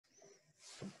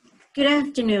Good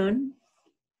afternoon.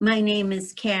 My name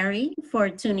is Carrie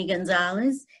Fortuny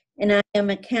Gonzalez, and I am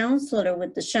a counselor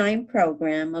with the SHINE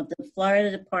program of the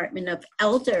Florida Department of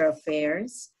Elder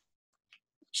Affairs.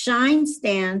 SHINE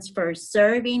stands for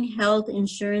Serving Health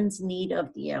Insurance Need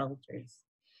of the Elders.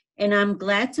 And I'm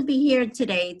glad to be here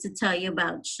today to tell you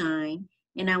about SHINE.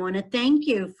 And I want to thank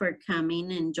you for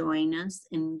coming and joining us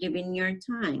and giving your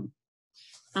time.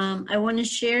 I want to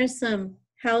share some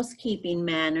housekeeping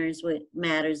matters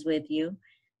with you.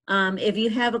 If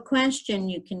you have a question,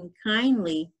 you can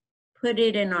kindly put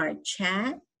it in our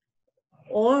chat,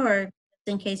 or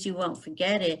in case you won't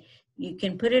forget it, you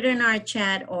can put it in our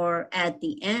chat, or at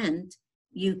the end,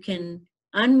 you can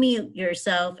unmute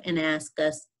yourself and ask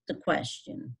us the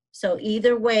question. So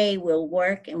either way will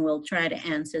work, and we'll try to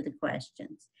answer the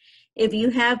questions. If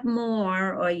you have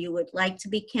more, or you would like to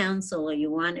be counseled, or you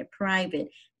want it private,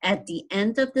 at the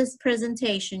end of this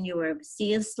presentation, you will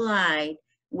see a slide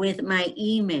with my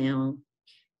email.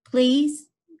 Please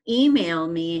email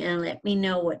me and let me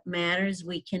know what matters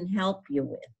we can help you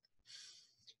with.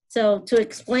 So to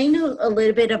explain a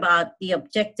little bit about the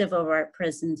objective of our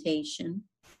presentation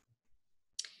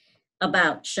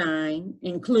about SHINE,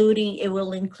 it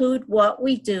will include what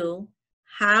we do,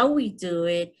 how we do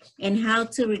it, and how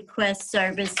to request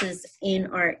services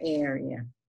in our area.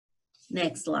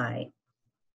 Next slide.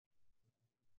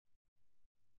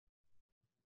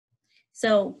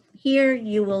 So here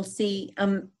you will see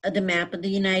the map of the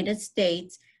United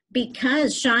States,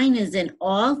 because SHINE is in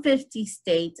all 50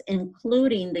 states,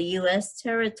 including the US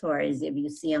territories, if you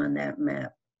see on that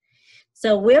map.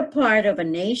 So we're part of a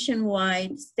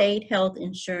nationwide state health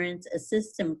insurance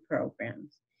assistance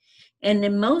programs. And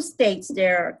in most states, they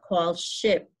are called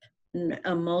SHIP,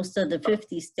 most of the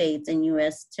 50 states and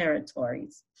US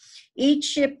territories. Each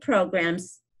SHIP program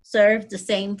serves the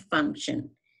same function.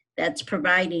 That's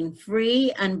providing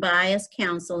free, unbiased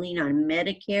counseling on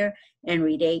Medicare and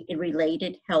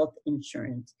related health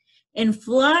insurance. In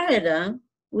Florida,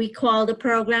 we call the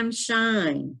program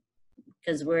SHINE,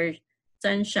 because we're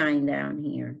sunshine down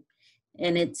here.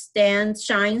 And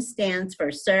SHINE stands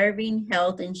for Serving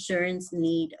Health Insurance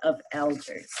Need of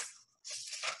Elders.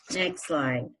 Next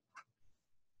slide.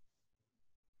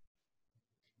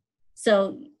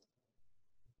 So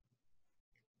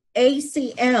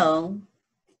ACL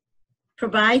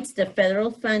provides the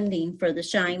federal funding for the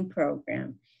SHINE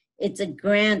program. It's a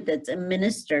grant that's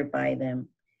administered by them.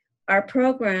 Our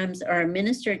programs are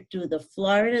administered through the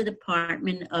Florida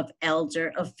Department of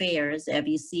Elder Affairs, as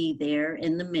you see there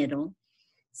in the middle.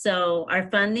 So our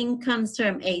funding comes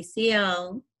from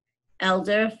ACL,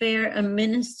 Elder Affairs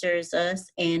administers us,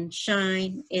 and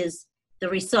SHINE is the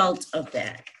result of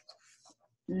that.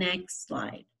 Next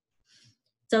slide.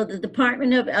 So the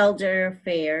Department of Elder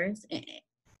Affairs,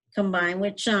 combined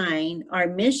with SHINE, their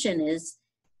mission is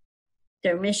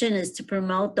to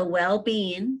promote the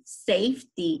well-being,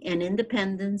 safety, and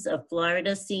independence of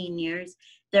Florida seniors,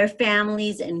 their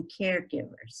families, and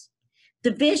caregivers.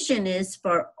 The vision is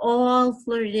for all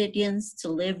Floridians to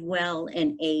live well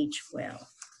and age well.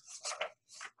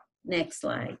 Next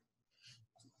slide.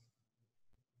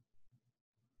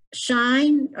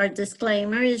 SHINE, our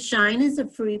disclaimer is SHINE is a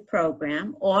free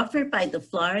program offered by the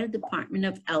Florida Department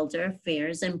of Elder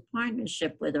Affairs in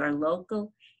partnership with our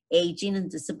local Aging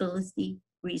and Disability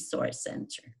Resource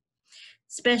Center.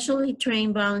 Specially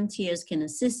trained volunteers can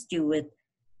assist you with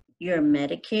your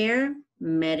Medicare,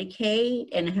 Medicaid,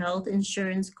 and health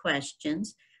insurance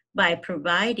questions by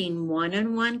providing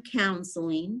one-on-one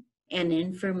counseling and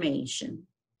information.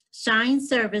 SHINE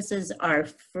services are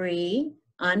free,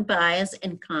 unbiased,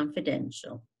 and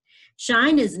confidential.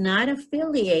 SHINE is not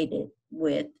affiliated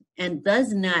with and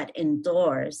does not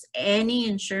endorse any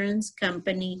insurance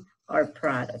company or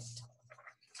product.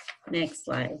 Next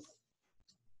slide.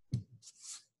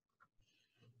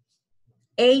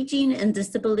 Aging and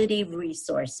Disability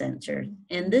Resource Center.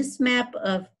 In this map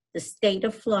of the state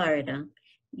of Florida,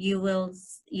 you will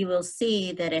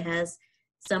see that it has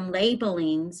some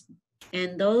labelings,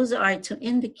 and those are to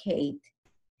indicate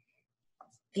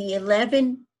the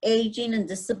 11 Aging and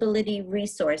Disability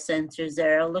Resource Centers that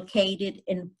are located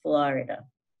in Florida.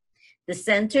 The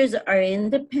centers are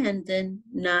independent,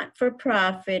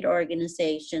 not-for-profit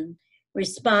organizations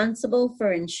responsible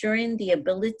for ensuring the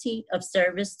ability of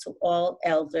service to all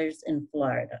elders in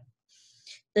Florida.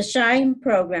 The SHINE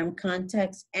program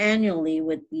contacts annually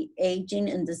with the Aging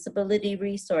and Disability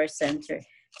Resource Center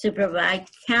to provide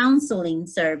counseling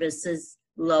services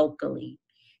locally.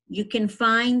 You can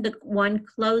find the one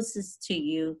closest to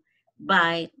you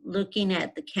by looking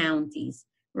at the counties.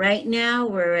 Right now,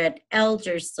 we're at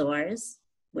Elder Source,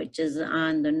 which is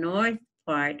on the north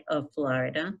part of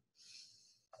Florida.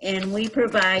 And we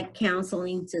provide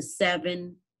counseling to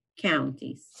 7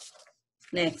 counties.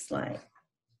 Next slide.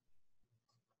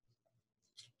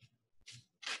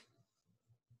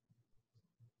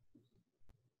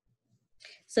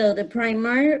 So the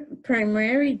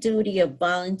primary duty of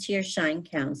volunteer Shine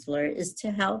Counselor is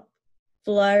to help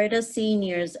Florida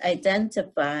seniors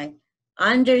identify,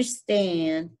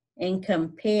 understand, and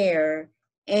compare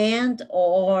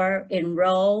and/or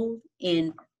enroll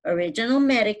in original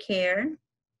Medicare,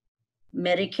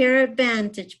 Medicare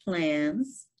Advantage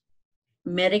plans,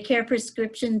 Medicare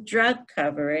prescription drug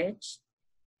coverage,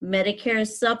 Medicare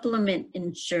supplement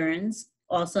insurance,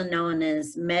 also known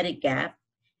as Medigap,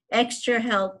 extra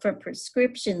help for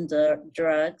prescription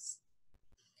drugs,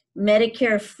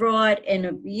 Medicare fraud and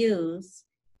abuse,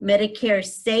 Medicare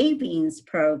savings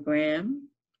program,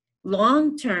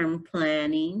 long-term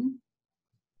planning,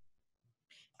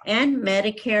 and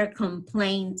Medicare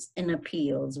complaints and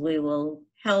appeals. We will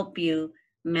help you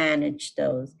manage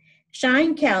those.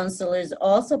 Shine counselors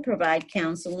also provide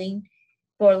counseling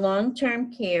for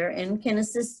long-term care and can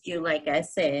assist you, like I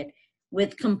said,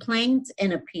 with complaints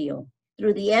and appeal.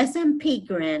 Through the SMP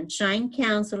grant, Shine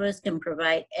counselors can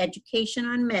provide education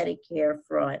on Medicare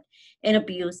fraud and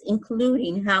abuse,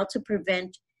 including how to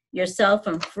prevent yourself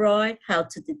from fraud, how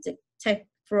to detect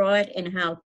fraud, and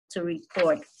how to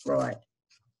report fraud.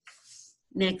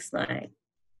 Next slide.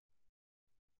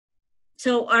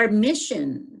 So our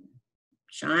mission,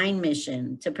 Shine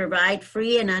mission, to provide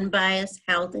free and unbiased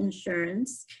health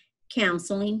insurance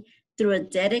counseling through a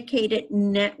dedicated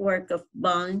network of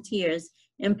volunteers,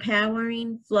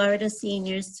 empowering Florida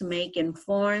seniors to make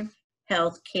informed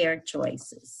health care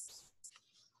choices.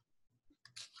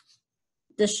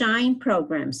 The Shine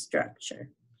program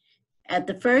structure. At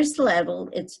the first level,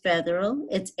 it's federal,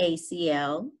 it's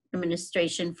ACL,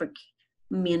 Administration for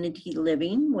Community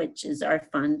Living, which is our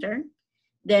funder.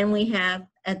 Then we have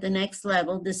at the next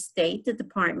level, the state, the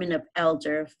Department of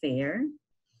Elder Affairs.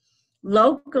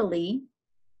 Locally,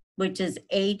 which is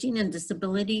Aging and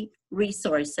Disability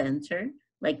Resource Center,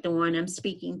 like the one I'm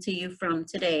speaking to you from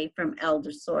today from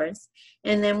Elder Source.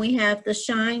 And then we have the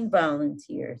Shine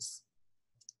volunteers.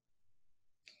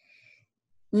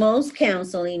 Most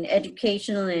counseling,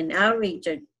 educational, and outreach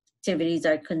activities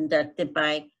are conducted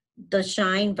by the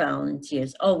Shine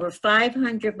volunteers, over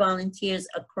 500 volunteers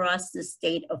across the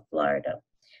state of Florida.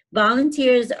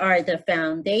 Volunteers are the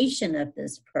foundation of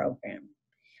this program.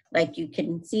 Like you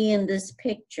can see in this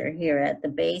picture here at the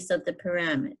base of the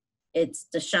pyramid, it's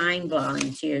the Shine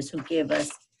volunteers who give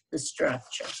us the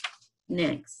structure.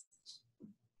 Next.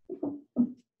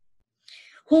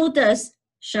 Who does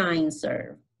Shine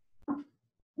serve?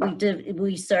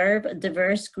 We serve a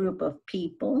diverse group of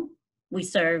people. We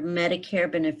serve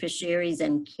Medicare beneficiaries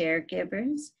and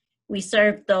caregivers. We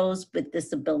serve those with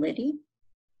disability.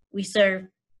 We serve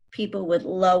people with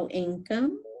low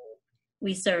income.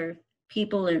 We serve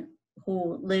people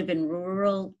who live in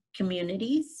rural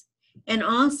communities. And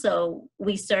also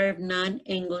we serve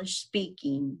non-English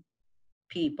speaking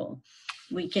people.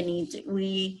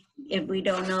 If we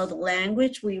don't know the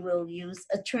language, we will use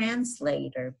a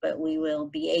translator, but we will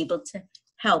be able to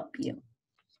help you.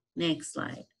 Next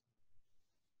slide.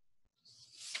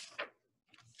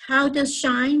 How does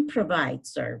Shine provide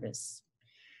service?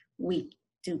 We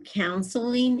do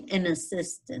counseling and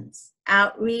assistance,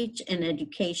 outreach and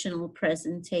educational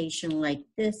presentation like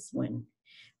this one.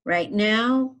 Right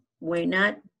now, we're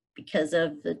not, because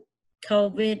of the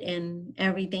COVID and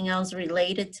everything else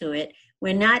related to it,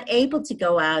 we're not able to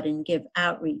go out and give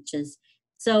outreaches.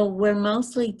 So we're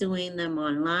mostly doing them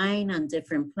online on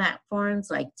different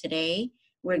platforms. Like today,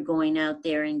 we're going out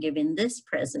there and giving this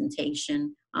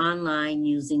presentation online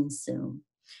using Zoom.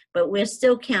 But we're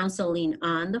still counseling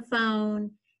on the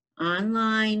phone,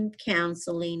 online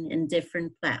counseling, and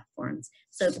different platforms.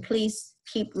 So please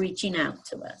keep reaching out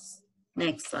to us.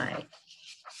 Next slide.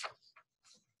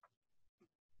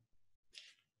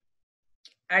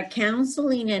 Our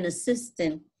counseling and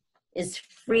assistance is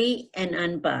free and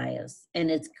unbiased,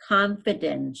 and it's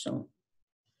confidential.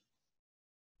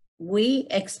 We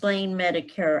explain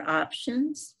Medicare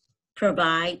options,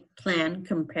 provide plan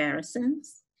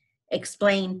comparisons,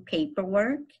 explain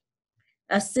paperwork,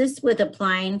 assist with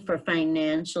applying for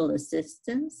financial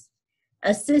assistance,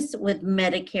 assist with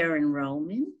Medicare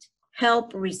enrollment,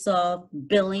 help resolve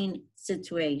billing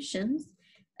situations,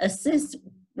 assist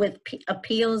with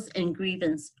appeals and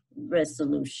grievance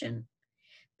resolution.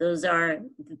 Those are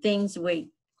the things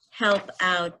we help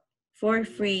out for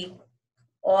free,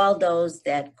 all those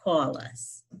that call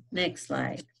us. Next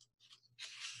slide.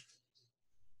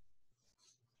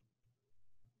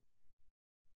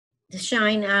 The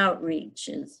Shine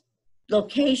outreaches.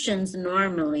 locations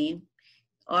normally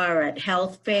are at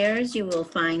health fairs. You will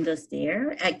find us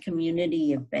there, at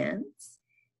community events,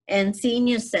 and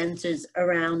senior centers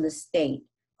around the state.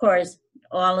 Of course,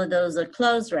 all of those are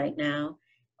closed right now,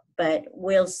 but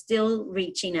we're still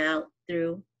reaching out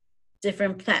through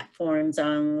different platforms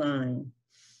online.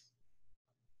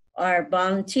 Our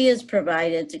volunteers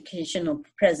provide educational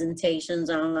presentations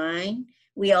online.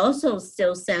 We also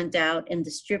still send out and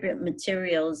distribute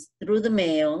materials through the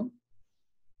mail.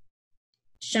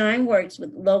 SHINE works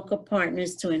with local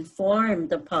partners to inform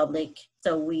the public,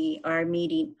 so we are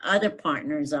meeting other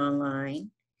partners online.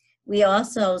 We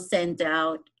also send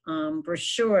out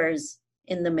brochures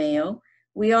in the mail.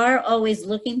 We are always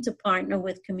looking to partner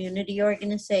with community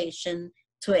organizations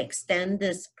to extend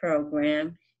this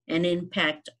program and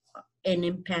impact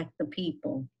the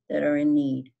people that are in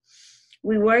need.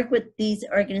 We work with these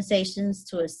organizations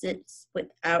to assist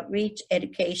with outreach,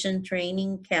 education,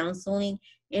 training, counseling,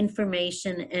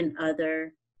 information, and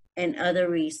other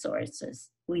resources.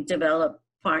 We develop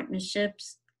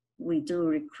partnerships. We do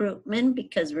recruitment,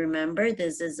 because remember,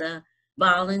 this is a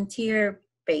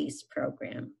volunteer-based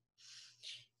program.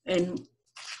 And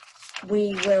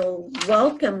we will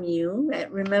welcome you.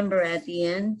 Remember, at the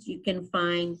end, you can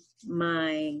find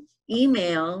my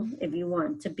email if you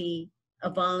want to be a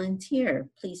volunteer.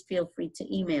 Please feel free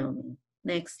to email me.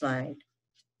 Next slide.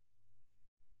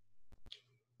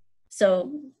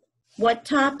 So what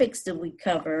topics do we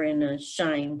cover in a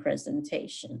SHINE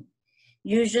presentation?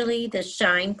 Usually the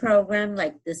SHINE program,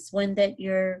 like this one that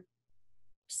you're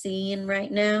seeing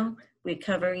right now, we're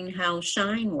covering how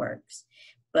SHINE works.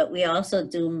 But we also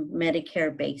do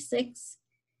Medicare basics,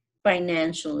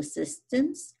 financial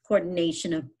assistance,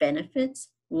 coordination of benefits,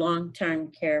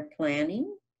 long-term care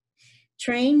planning.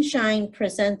 Trained SHINE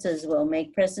presenters will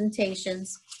make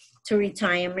presentations to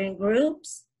retirement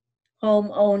groups,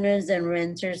 homeowners and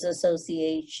renters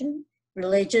association,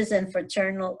 religious and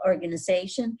fraternal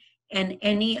organization, and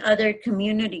any other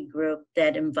community group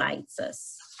that invites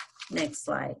us. Next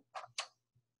slide.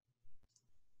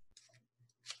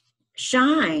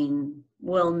 SHINE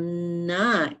will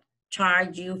not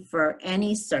charge you for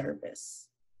any service.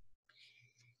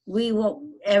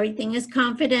 Everything is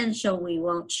confidential. We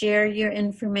won't share your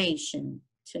information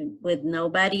with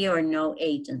nobody or no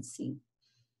agency.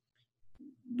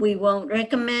 We won't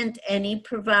recommend any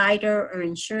provider or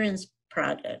insurance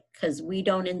product because we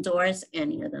don't endorse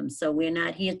any of them. So we're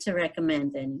not here to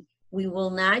recommend any. We will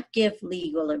not give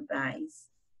legal advice.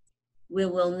 We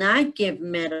will not give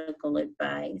medical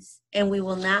advice, and we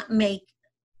will not make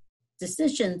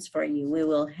decisions for you. We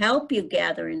will help you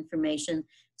gather information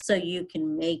so you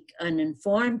can make an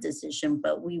informed decision,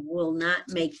 but we will not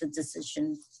make the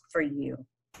decision for you.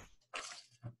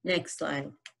 Next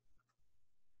slide.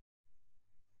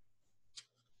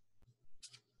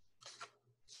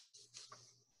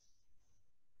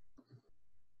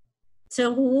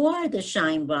 So who are the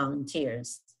SHINE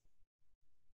volunteers?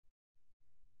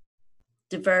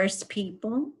 Diverse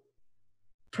people,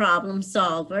 problem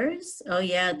solvers. Oh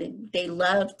yeah, they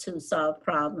love to solve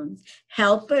problems.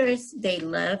 Helpers, they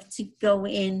love to go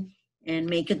in and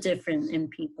make a difference in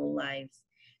people's lives.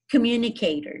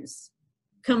 Communicators,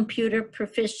 computer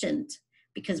proficient,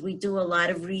 because we do a lot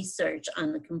of research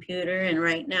on the computer, and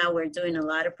right now we're doing a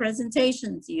lot of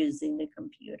presentations using the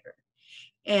computer.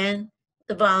 And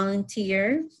the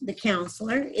volunteer, the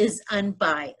counselor, is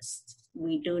unbiased.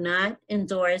 We do not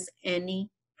endorse any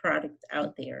product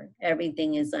out there.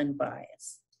 Everything is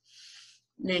unbiased.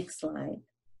 Next slide.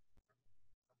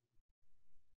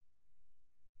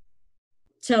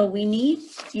 So we need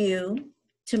you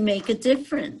to make a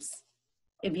difference.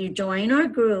 If you join our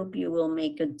group, you will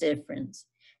make a difference.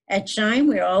 At SHINE,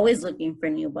 we're always looking for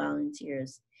new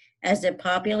volunteers. As the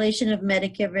population of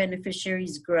Medicare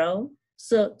beneficiaries grow,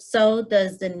 so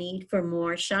does the need for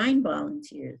more SHINE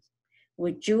volunteers.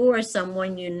 Would you or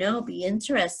someone you know be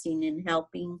interested in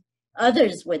helping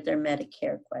others with their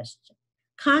Medicare question?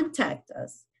 Contact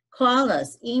us, call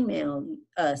us, email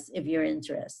us if you're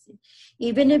interested.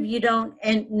 Even if you don't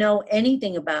know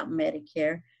anything about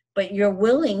Medicare, but you're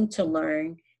willing to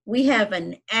learn, we have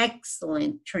an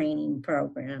excellent training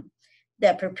program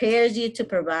that prepares you to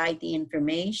provide the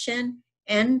information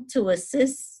and to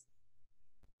assist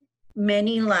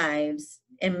many lives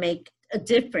and make a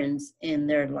difference in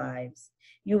their lives.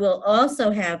 You will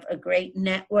also have a great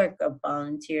network of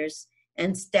volunteers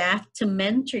and staff to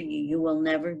mentor you. You will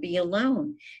never be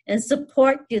alone, and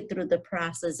support you through the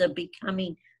process of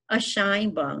becoming a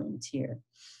SHINE volunteer,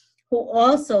 who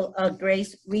also are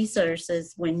great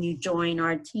resources when you join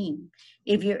our team.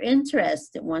 If you're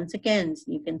interested, once again,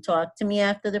 you can talk to me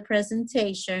after the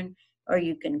presentation, or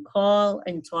you can call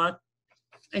and talk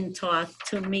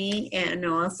to me, and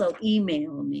also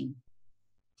email me.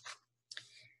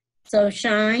 So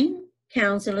Shine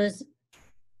counselors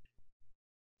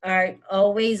are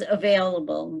always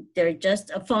available. They're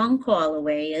just a phone call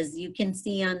away, as you can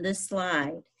see on this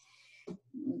slide.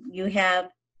 You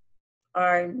have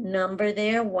our number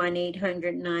there,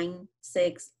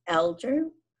 1-800-96-ELDER.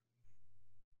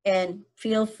 And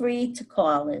feel free to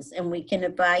call us, and we can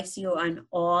advise you on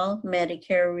all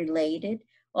Medicare related,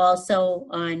 also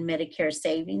on Medicare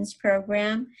Savings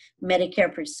Program,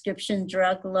 Medicare Prescription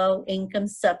Drug Low Income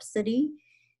Subsidy.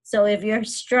 So if you're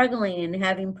struggling and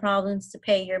having problems to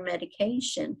pay your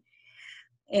medication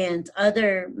and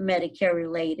other Medicare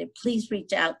related, please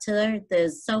reach out to her.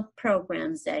 There's some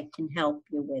programs that can help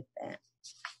you with that.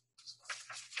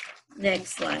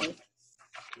 Next slide.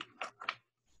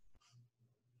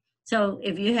 So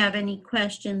if you have any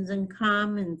questions and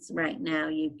comments right now,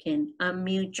 you can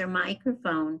unmute your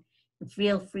microphone and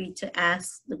feel free to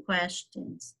ask the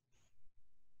questions.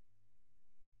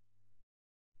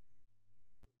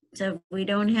 So if we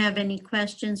don't have any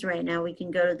questions right now, we can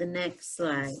go to the next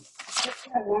slide. I just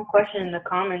have one question in the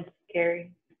comments,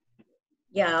 Carrie.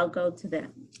 Yeah, I'll go to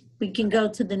that. We can go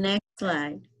to the next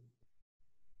slide.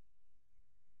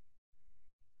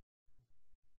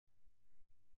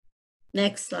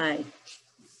 Next slide.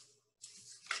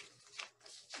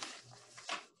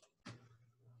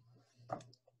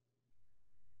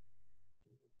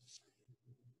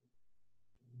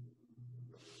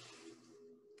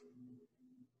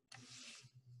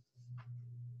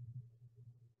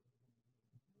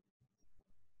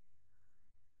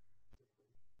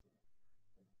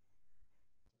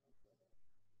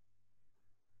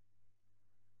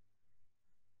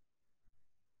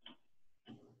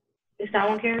 Is that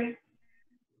one, Carrie?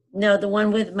 No, the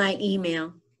one with my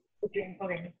email. Okay.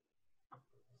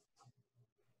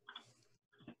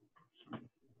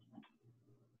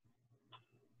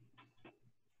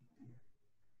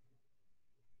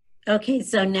 Okay,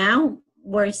 so now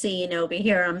we're seeing over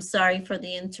here, I'm sorry for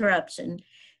the interruption.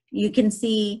 You can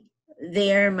see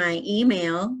there my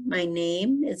email. My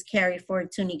name is Carrie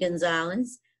Fortuny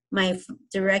Gonzalez. My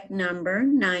direct number,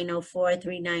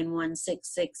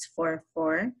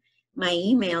 904-391-6644. My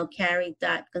email,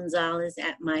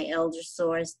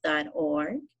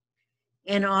 carrie.gonzalez@myeldersource.org.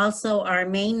 And also our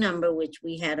main number, which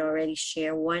we had already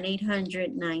shared,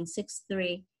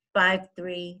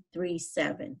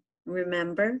 1-800-963-5337.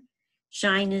 Remember,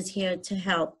 Shine is here to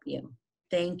help you.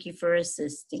 Thank you for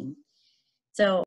assisting. So